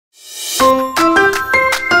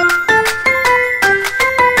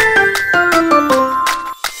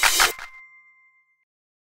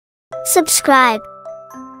Subscribe.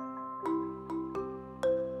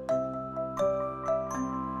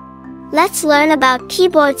 Let's learn about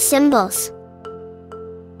keyboard symbols.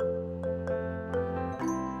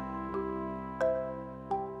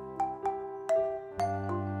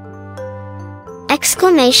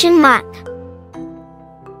 Exclamation mark.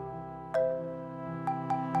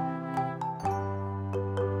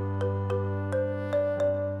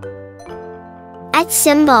 @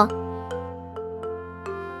 symbol.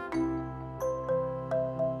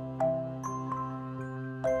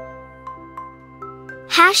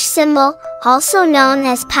 Hash symbol, also known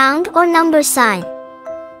as pound or number sign.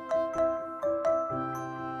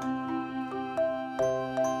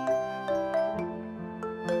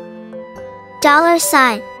 Dollar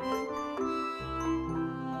sign.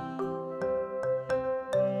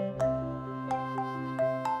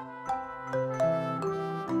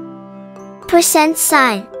 Percent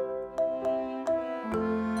sign.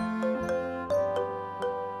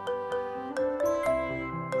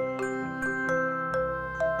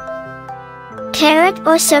 Caret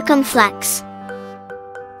or circumflex.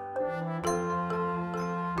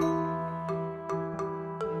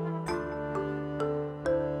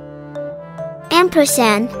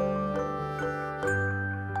 Ampersand.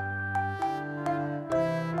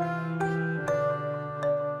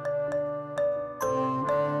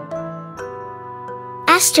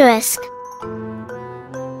 Asterisk.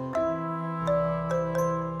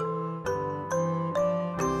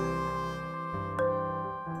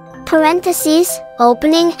 Parentheses,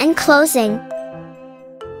 opening and closing.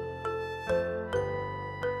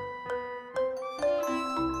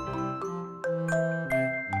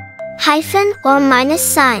 Hyphen or minus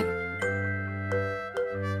sign.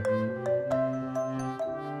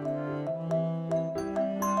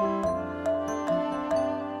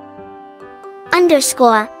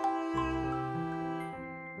 Underscore.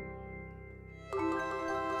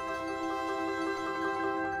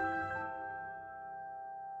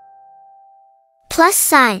 Plus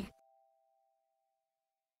sign.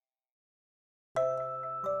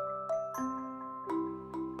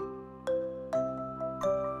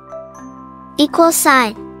 Equal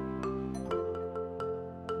sign.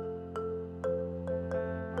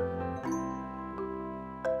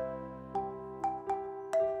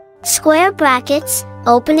 Square brackets,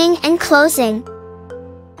 opening and closing.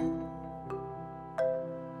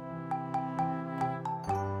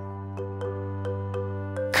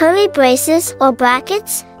 Curly braces or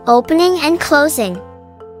brackets, opening and closing.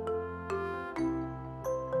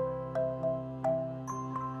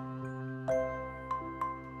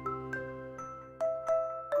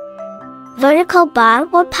 Vertical bar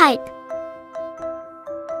or pipe.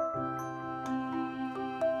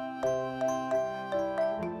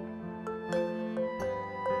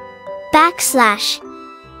 Backslash.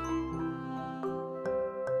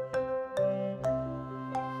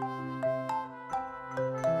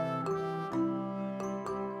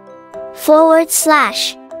 Forward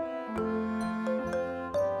slash.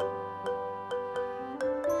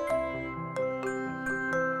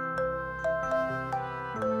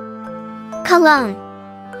 Colon.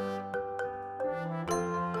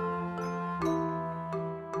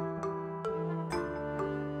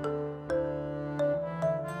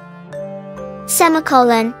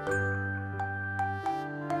 Semicolon.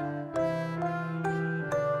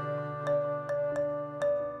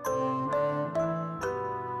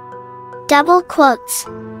 Double quotes.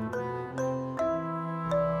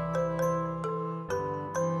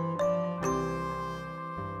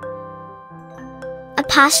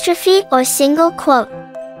 Apostrophe or single quote.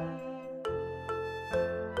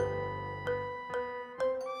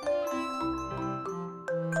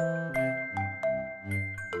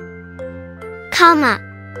 Comma.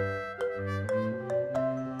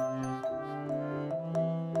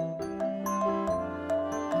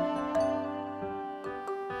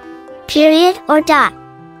 Period or dot.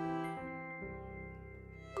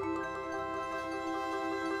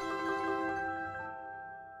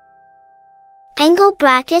 Angle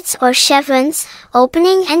brackets or chevrons,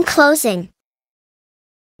 opening and closing.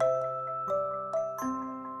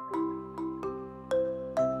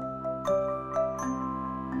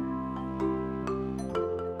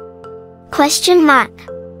 Question mark.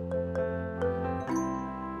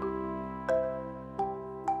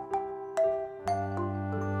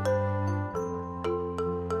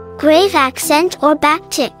 Grave accent or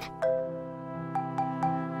backtick.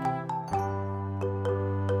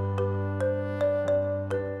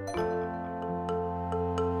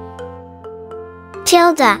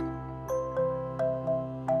 Tilde.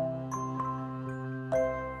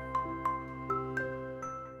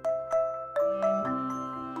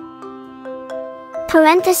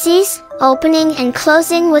 Parentheses, opening and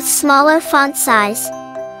closing with smaller font size.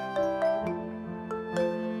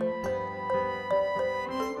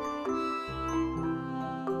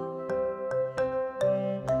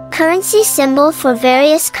 Currency symbol for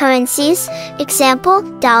various currencies, example,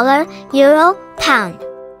 dollar, euro, pound.